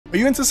Are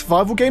you into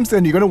survival games?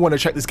 Then you're going to want to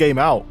check this game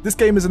out. This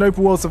game is an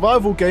open world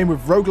survival game with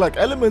roguelike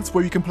elements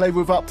where you can play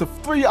with up to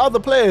 3 other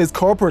players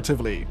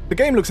cooperatively. The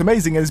game looks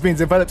amazing and is being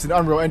developed in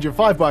Unreal Engine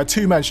 5 by a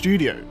 2-man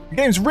studio. The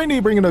game's really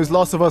bringing those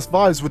Last of Us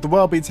vibes, with the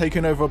world being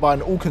taken over by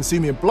an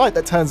all-consuming blight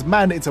that turns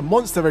man into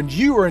monster and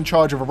you are in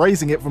charge of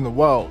erasing it from the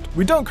world.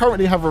 We don't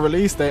currently have a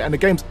release date and the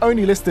game's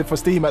only listed for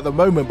Steam at the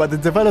moment, but the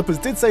developers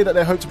did say that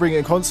they hope to bring it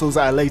in consoles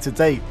at a later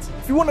date.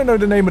 If you want to know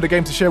the name of the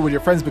game to share with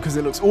your friends because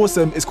it looks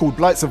awesome, it's called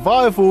Blight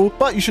Survival,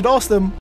 but you should ask them